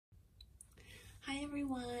Hi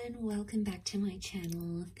everyone, welcome back to my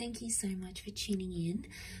channel. Thank you so much for tuning in.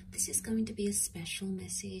 This is going to be a special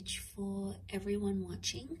message for everyone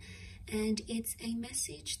watching, and it's a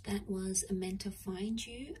message that was meant to find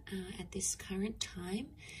you at this current time.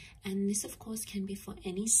 And this of course can be for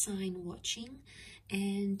any sign watching,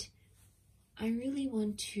 and I really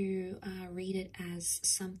want to read it as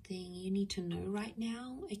something you need to know right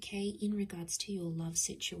now, okay, in regards to your love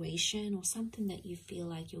situation or something that you feel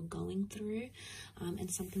like you're going through,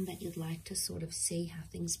 and something that you'd like to sort of see how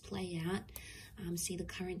things play out, see the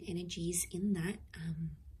current energies in that.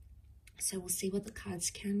 So we'll see what the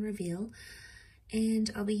cards can reveal.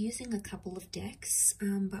 And I'll be using a couple of decks,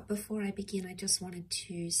 but before I begin, I just wanted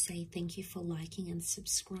to say thank you for liking and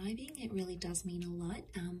subscribing. It really does mean a lot.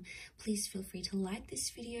 Please feel free to like this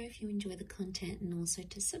video if you enjoy the content, and also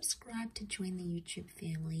to subscribe to join the YouTube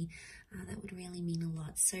family. That would really mean a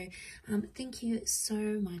lot. So thank you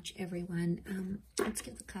so much, everyone. Let's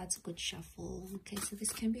give the cards a good shuffle. Okay, so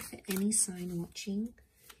this can be for any sign watching.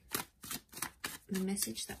 The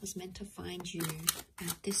message that was meant to find you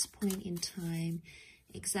at this point in time,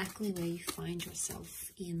 exactly where you find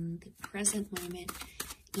yourself in the present moment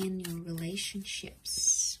in your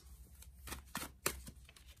relationships.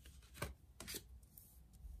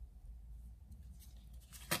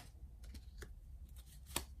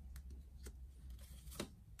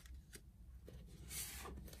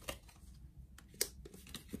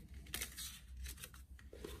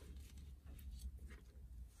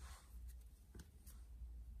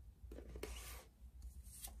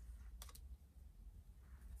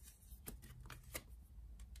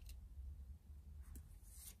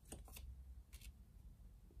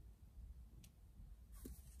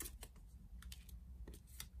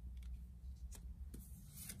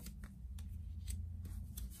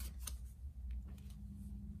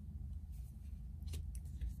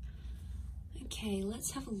 Okay,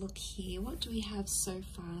 let's have a look here. What do we have so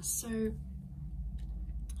far? So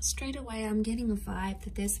straight away, I'm getting a vibe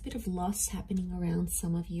that there's a bit of loss happening around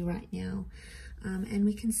some of you right now. And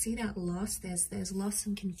we can see that loss. There's loss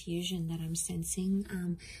and confusion that I'm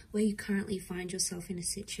sensing where you currently find yourself in a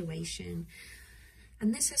situation.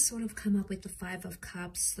 And this has sort of come up with the Five of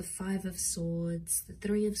Cups, the Five of Swords, the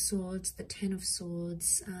Three of Swords, the Ten of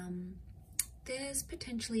Swords. There's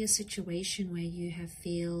potentially a situation where you have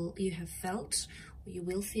felt, or you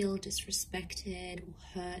will feel disrespected or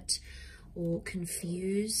hurt or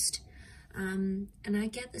confused. And I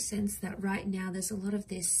get the sense that right now there's a lot of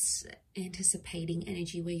this anticipating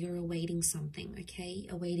energy where you're awaiting something, okay?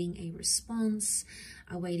 Awaiting a response,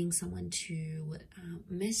 awaiting someone to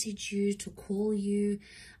message you, to call you.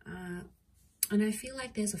 And I feel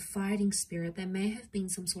like there's a fighting spirit. There may have been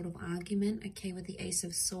some sort of argument, okay, with the Ace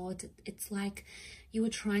of Swords. It's like you were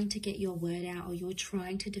trying to get your word out, or you were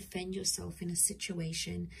trying to defend yourself in a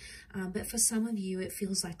situation. But for some of you, it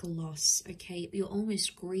feels like a loss, okay? You're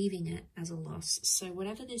almost grieving it as a loss. So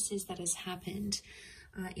whatever this is that has happened,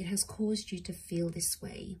 it has caused you to feel this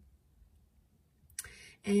way.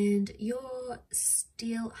 And you're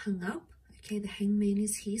still hung up, okay? The Hangman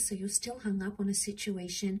is here, so you're still hung up on a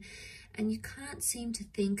situation, and you can't seem to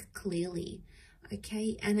think clearly,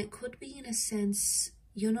 okay? And it could be in a sense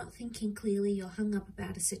you're not thinking clearly, you're hung up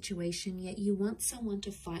about a situation, yet you want someone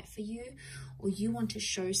to fight for you, or you want to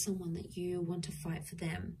show someone that you want to fight for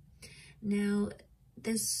them. Now,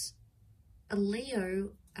 there's a Leo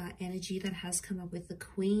energy that has come up with the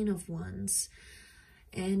Queen of Wands.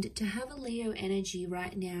 And to have a Leo energy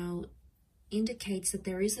right now indicates that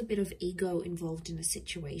there is a bit of ego involved in a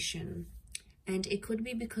situation. And it could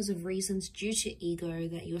be because of reasons due to ego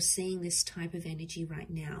that you're seeing this type of energy right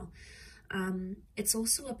now. It's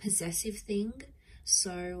also a possessive thing.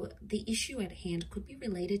 So the issue at hand could be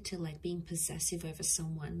related to like being possessive over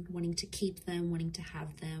someone, wanting to keep them, wanting to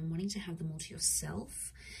have them all to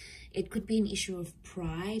yourself. It could be an issue of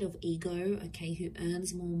pride, of ego, okay, who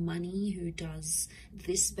earns more money, who does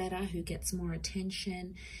this better, who gets more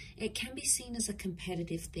attention. It can be seen as a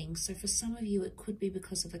competitive thing. So for some of you, it could be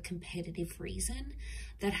because of a competitive reason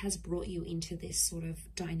that has brought you into this sort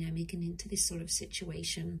of dynamic and into this sort of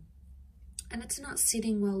situation. And it's not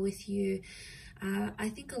sitting well with you. I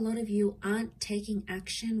think a lot of you aren't taking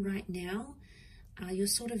action right now. You're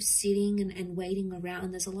sort of sitting and waiting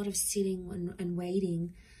around. There's a lot of sitting and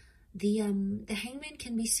waiting. The Hangman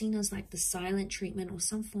can be seen as like the silent treatment or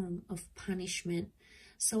some form of punishment.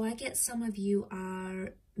 So I get some of you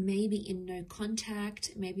are maybe in no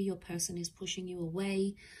contact. Maybe your person is pushing you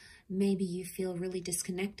away. Maybe you feel really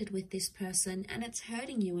disconnected with this person, and it's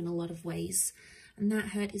hurting you in a lot of ways. And that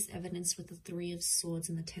hurt is evidenced with the Three of Swords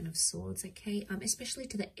and the Ten of Swords, okay? Especially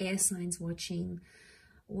to the air signs watching,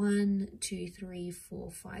 1, 2, 3, 4,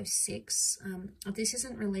 5, 6. This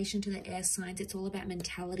isn't in relation to the air signs. It's all about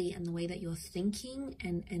mentality and the way that you're thinking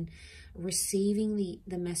and receiving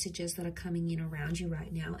the messages that are coming in around you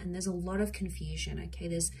right now. And there's a lot of confusion, okay?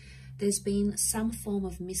 There's been some form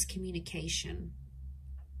of miscommunication.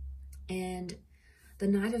 And the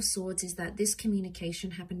Knight of Swords is that this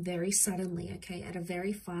communication happened very suddenly, okay, at a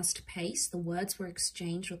very fast pace. The words were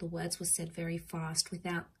exchanged, or the words were said very fast,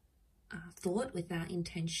 without thought, without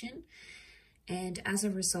intention. And as a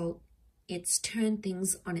result, it's turned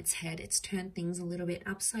things on its head. It's turned things a little bit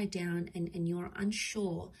upside down, and you're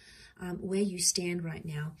unsure where you stand right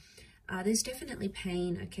now. There's definitely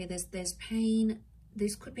pain, okay? There's pain.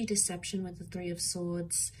 This could be deception with the Three of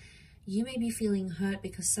Swords. You may be feeling hurt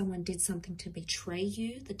because someone did something to betray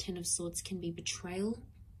you. The Ten of Swords can be betrayal.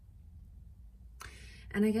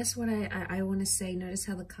 And I guess what I want to say, notice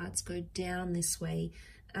how the cards go down this way.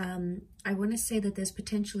 I want to say that there's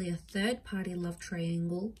potentially a third-party love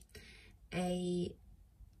triangle, a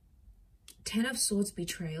Ten of Swords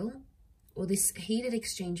betrayal, or this heated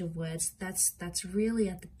exchange of words. That's really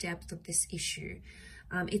at the depth of this issue.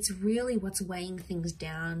 It's really what's weighing things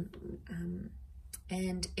down.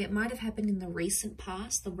 And it might have happened in the recent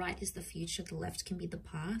past. The right is the future, the left can be the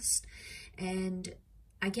past. And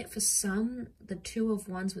I get for some, the Two of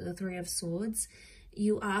Wands with the Three of Swords,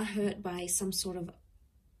 you are hurt by some sort of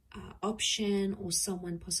option, or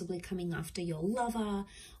someone possibly coming after your lover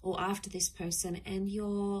or after this person, and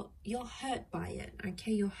you're hurt by it,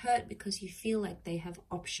 okay? You're hurt because you feel like they have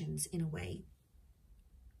options in a way.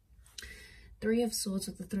 Three of Swords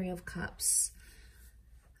with the Three of Cups.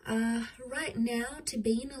 Right now, to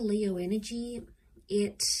be in a Leo energy,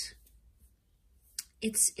 it's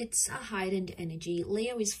a heightened energy.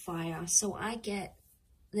 Leo is fire, so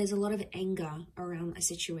there's a lot of anger around a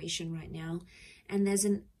situation right now, and there's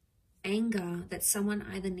an anger that someone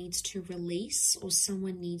either needs to release or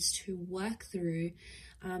someone needs to work through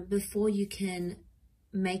before you can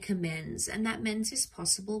make amends. And that amends is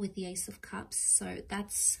possible with the Ace of Cups, so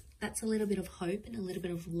that's a little bit of hope and a little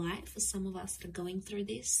bit of light for some of us that are going through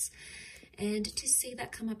this. And to see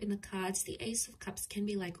that come up in the cards, the Ace of Cups can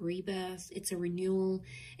be like rebirth. It's a renewal.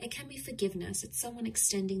 It can be forgiveness. It's someone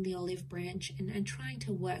extending the olive branch and trying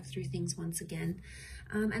to work through things once again.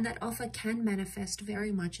 And that offer can manifest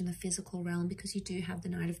very much in the physical realm, because you do have the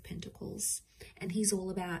Knight of Pentacles. And he's all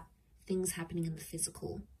about things happening in the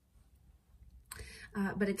physical.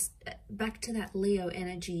 But it's back to that Leo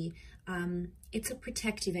energy. It's a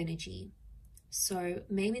protective energy. So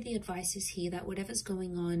maybe the advice is here that whatever's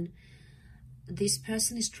going on, this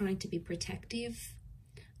person is trying to be protective,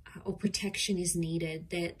 or protection is needed.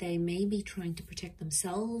 They may be trying to protect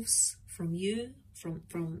themselves from you, from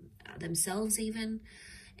themselves even.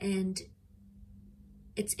 And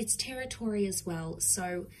it's territory as well.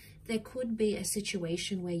 So there could be a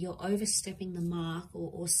situation where you're overstepping the mark,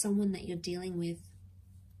 or someone that you're dealing with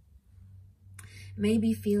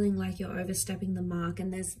maybe feeling like you're overstepping the mark,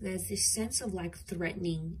 and there's this sense of like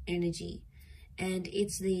threatening energy, and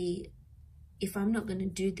it's if I'm not going to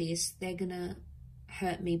do this, they're going to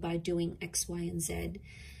hurt me by doing X, Y, and Z.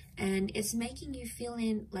 And it's making you feel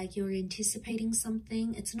like you're anticipating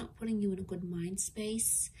something. It's not putting you in a good mind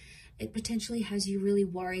space. It potentially has you really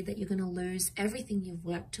worried that you're going to lose everything you've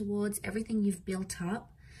worked towards, everything you've built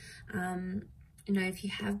up. You know, if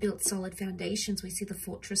you have built solid foundations, we see the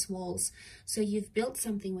fortress walls. So you've built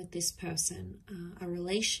something with this person, a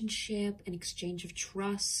relationship, an exchange of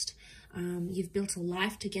trust. You've built a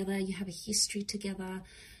life together. You have a history together.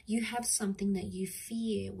 You have something that you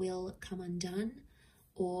fear will come undone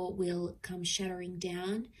or will come shattering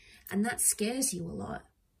down. And that scares you a lot.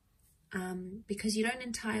 Because you don't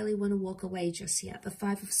entirely want to walk away just yet. The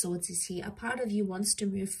Five of Swords is here. A part of you wants to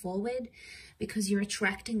move forward because you're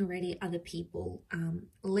attracting already other people.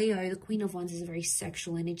 Leo, the Queen of Wands, is a very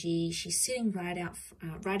sexual energy. She's sitting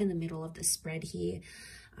right in the middle of the spread here.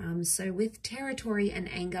 So with territory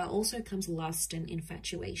and anger also comes lust and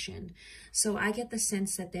infatuation. So I get the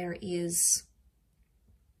sense that there is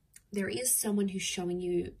someone who's showing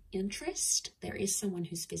you interest. There is someone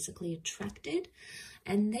who's physically attracted.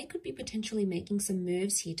 And they could be potentially making some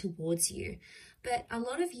moves here towards you. But a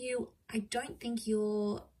lot of you, I don't think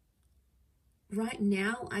you're, right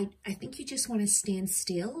now, I think you just want to stand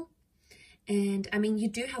still. And I mean, you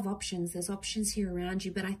do have options. There's options here around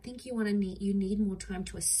you, but I think you need more time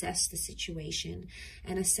to assess the situation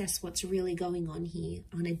and assess what's really going on here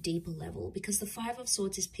on a deeper level, because the Five of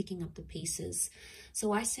Swords is picking up the pieces.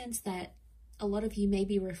 So I sense that a lot of you may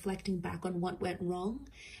be reflecting back on what went wrong,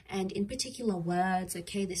 and in particular words,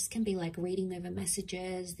 okay? This can be like reading over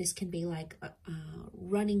messages. This can be like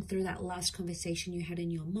running through that last conversation you had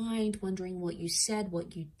in your mind, wondering what you said,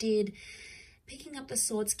 what you did. Picking up the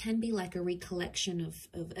swords can be like a recollection of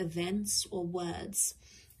events or words,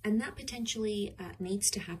 and that potentially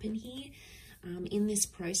needs to happen here in this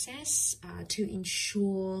process to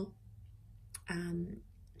ensure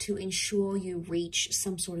you reach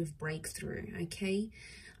some sort of breakthrough, okay?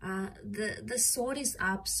 The sword is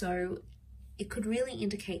up, so it could really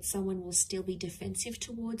indicate someone will still be defensive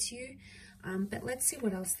towards you. But let's see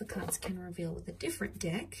what else the cards can reveal with a different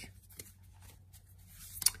deck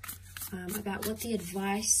about what the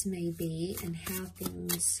advice may be and how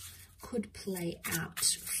things could play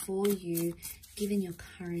out for you given your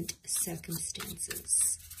current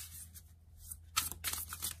circumstances.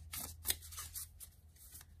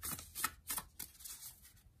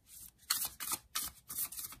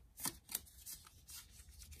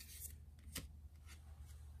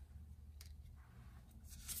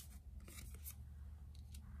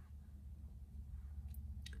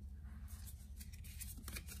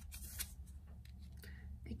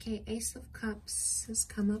 Okay, Ace of Cups has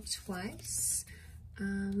come up twice.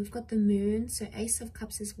 We've got the Moon. So Ace of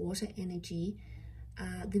Cups is water energy.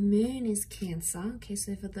 The Moon is Cancer. Okay,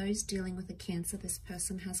 so for those dealing with a Cancer, this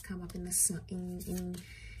person has come up in the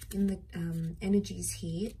energies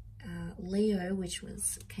here. Leo, which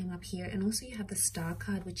came up here, and also you have the Star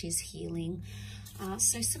card, which is healing.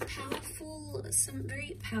 So some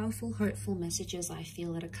very powerful, hopeful messages I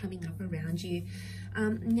feel that are coming up around you.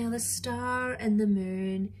 Now the Star and the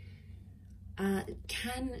Moon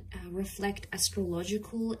can reflect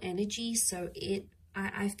astrological energy, so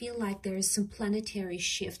I feel like there is some planetary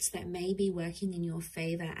shifts that may be working in your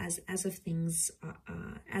favor as things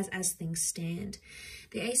stand.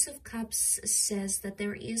 The Ace of Cups says that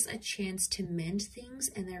there is a chance to mend things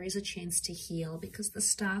and there is a chance to heal, because the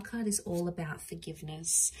Star card is all about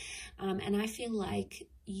forgiveness. And I feel like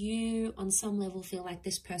you, on some level, feel like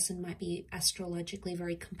this person might be astrologically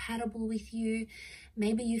very compatible with you.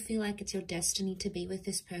 Maybe you feel like it's your destiny to be with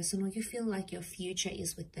this person, or you feel like your future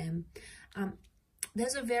is with them.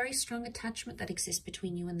 There's a very strong attachment that exists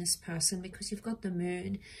between you and this person because you've got the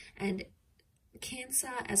Moon, and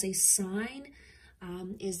Cancer as a sign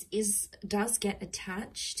does get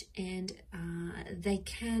attached, and they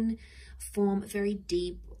can form very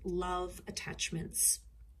deep love attachments.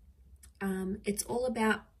 It's all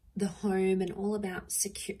about the home and all about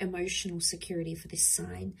emotional security for this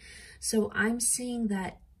sign. So I'm seeing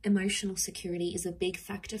that emotional security is a big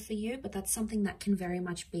factor for you, but that's something that can very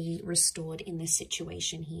much be restored in this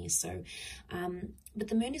situation here. So, but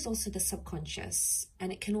the Moon is also the subconscious,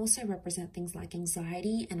 and it can also represent things like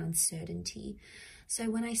anxiety and uncertainty. So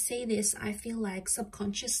when I see this, I feel like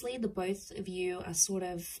subconsciously the both of you are sort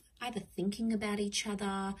of either thinking about each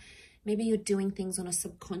other. Maybe you're doing things on a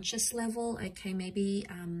subconscious level. Okay, maybe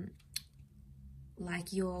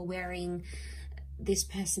like you're wearing this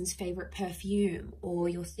person's favorite perfume, or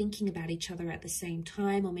you're thinking about each other at the same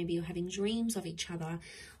time, or maybe you're having dreams of each other.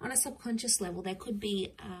 On a subconscious level, there could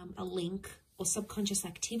be a link or subconscious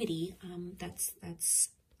activity that's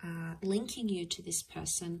linking you to this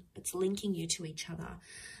person. It's linking you to each other.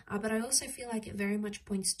 But I also feel like it very much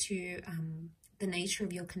points to the nature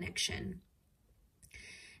of your connection.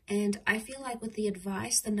 And I feel like with the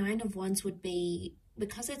advice, the Nine of Wands would be,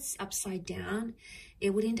 because it's upside down,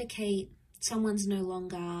 it would indicate someone's no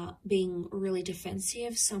longer being really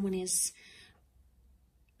defensive. Someone is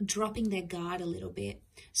dropping their guard a little bit.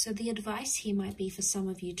 So the advice here might be for some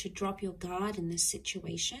of you to drop your guard in this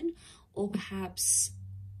situation, or perhaps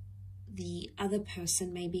the other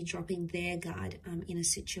person may be dropping their guard in a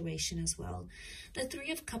situation as well. The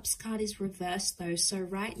Three of Cups card is reversed though. So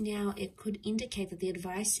right now it could indicate that the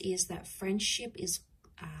advice is that friendship is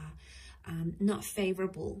not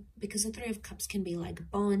favorable, because the Three of Cups can be like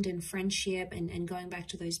bond and friendship and going back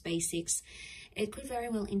to those basics. It could very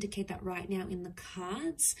well indicate that right now in the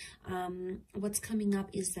cards. What's coming up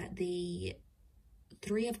is that the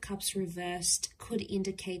Three of Cups reversed could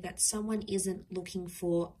indicate that someone isn't looking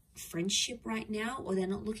for friendship right now, or they're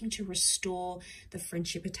not looking to restore the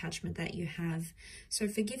friendship attachment that you have. So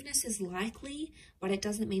forgiveness is likely, but it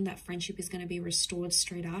doesn't mean that friendship is going to be restored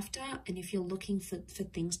straight after. And if you're looking for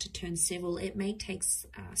things to turn civil, it may take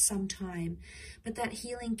some time, but that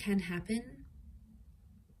healing can happen.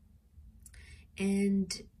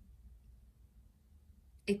 And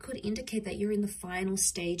it could indicate that you're in the final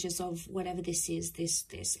stages of whatever this is,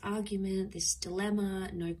 this argument, this dilemma,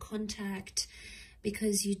 no contact,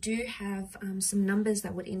 because you do have some numbers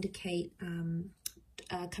that would indicate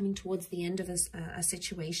coming towards the end of a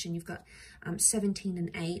situation. You've got 17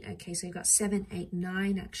 and 8. Okay, so you've got 7, 8,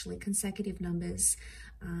 9 actually consecutive numbers,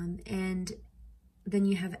 and then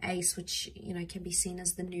you have ace, which, you know, can be seen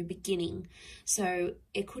as the new beginning. So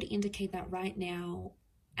it could indicate that right now,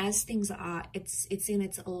 as things are, it's in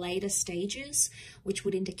its later stages, which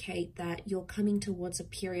would indicate that you're coming towards a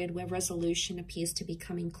period where resolution appears to be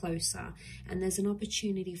coming closer, and there's an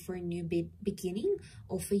opportunity for a new beginning,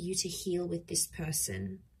 or for you to heal with this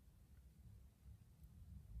person.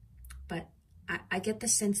 But I get the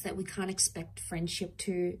sense that we can't expect friendship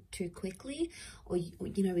too quickly, or,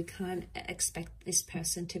 you know, we can't expect this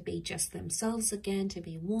person to be just themselves again, to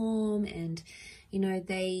be warm, and, you know,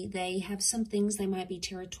 they have some things they might be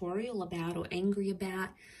territorial about or angry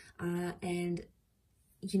about, and,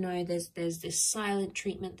 you know, there's this silent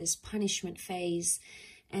treatment, this punishment phase,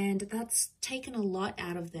 and that's taken a lot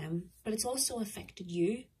out of them, but it's also affected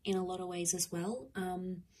you in a lot of ways as well.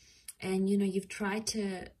 And, you know, you tried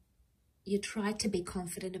to be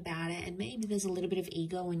confident about it, and maybe there's a little bit of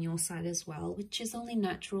ego on your side as well, which is only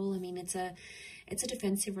natural. I mean, it's a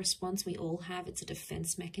defensive response we all have. It's a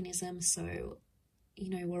defense mechanism. So, you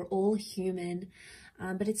know, we're all human,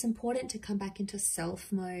 but it's important to come back into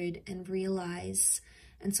self mode and realize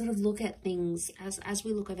and sort of look at things as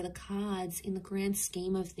we look over the cards in the grand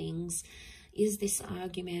scheme of things. Is this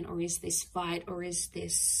argument, or is this fight, or is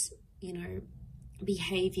this, you know,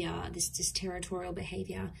 behavior, this territorial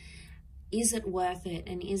behavior, is it worth it?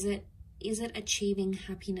 And is it achieving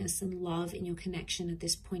happiness and love in your connection at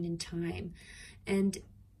this point in time? And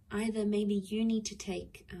either maybe you need to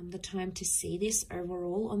take the time to see this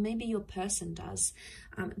overall, or maybe your person does.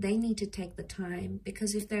 They need to take the time,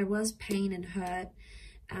 because if there was pain and hurt,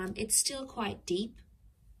 it's still quite deep,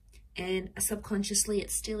 and subconsciously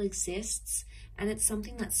it still exists, and it's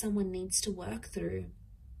something that someone needs to work through.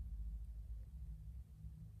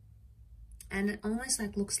 And it almost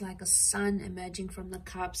like looks like a sun emerging from the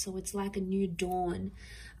cup. So it's like a new dawn,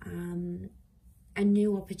 a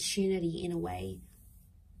new opportunity in a way.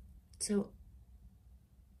 So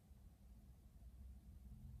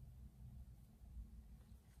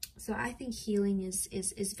I think healing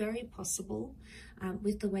is very possible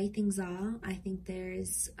with the way things are. I think there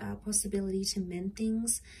is a possibility to mend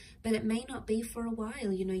things, but it may not be for a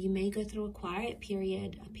while. You know, you may go through a quiet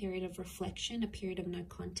period, a period of reflection, a period of no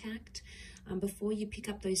contact, before you pick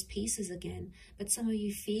up those pieces again. But some of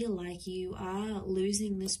you feel like you are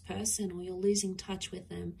losing this person, or you're losing touch with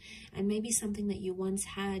them, and maybe something that you once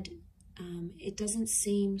had, it doesn't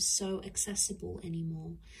seem so accessible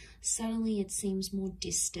anymore. Suddenly it seems more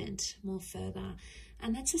distant, more further,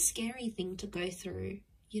 and that's a scary thing to go through.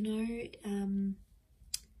 You know,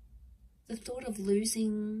 the thought of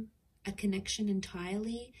losing a connection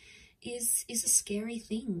entirely is a scary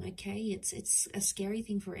thing. Okay, it's a scary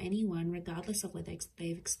thing for anyone, regardless of whether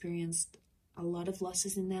they've experienced a lot of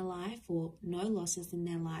losses in their life or no losses in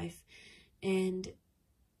their life. And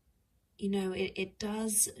you know, it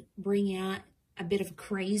does bring out a bit of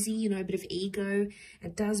crazy, you know, a bit of ego.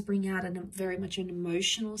 It does bring out very much an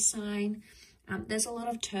emotional sign. There's a lot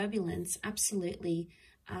of turbulence, absolutely.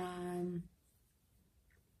 And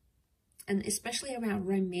especially around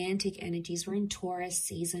romantic energies. We're in Taurus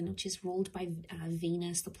season, which is ruled by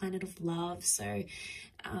Venus, the planet of love. So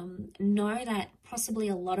know that possibly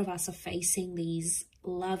a lot of us are facing these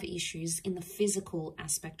love issues in the physical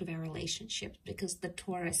aspect of our relationship, because the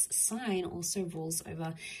Taurus sign also rules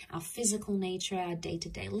over our physical nature, our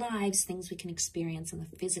day-to-day lives, things we can experience in the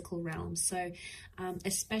physical realm. So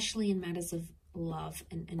especially in matters of love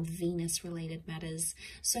and Venus related matters.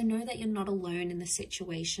 So know that you're not alone in the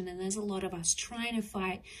situation, and there's a lot of us trying to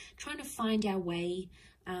find our way,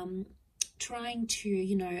 trying to,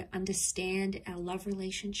 you know, understand our love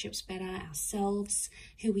relationships better, ourselves,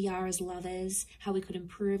 who we are as lovers, how we could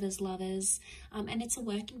improve as lovers, and it's a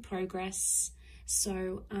work in progress.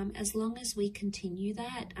 So as long as we continue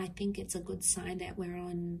that, I think it's a good sign that we're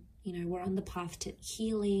on, you know, we're on the path to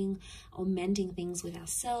healing or mending things with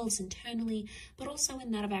ourselves internally, but also in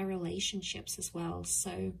that of our relationships as well.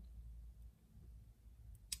 So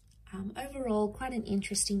overall, quite an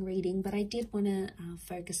interesting reading, but I did want to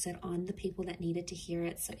focus it on the people that needed to hear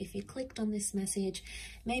it. So if you clicked on this message,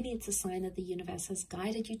 maybe it's a sign that the universe has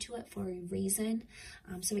guided you to it for a reason.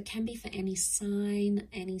 So it can be for any sign,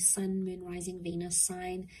 any sun, moon, rising, Venus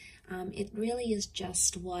sign. It really is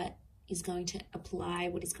just what is going to apply,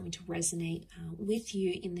 what is going to resonate with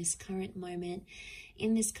you in this current moment,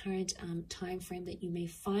 in this current time frame that you may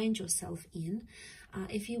find yourself in.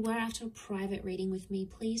 If you were after a private reading with me,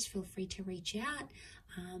 please feel free to reach out.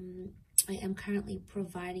 I am currently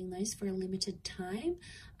providing those for a limited time.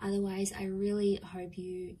 Otherwise, I really hope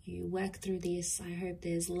you work through this. I hope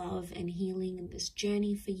there's love and healing in this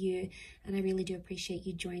journey for you, and I really do appreciate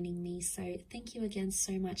you joining me. So thank you again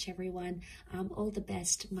so much, everyone. All the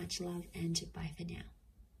best, much love, and bye for now.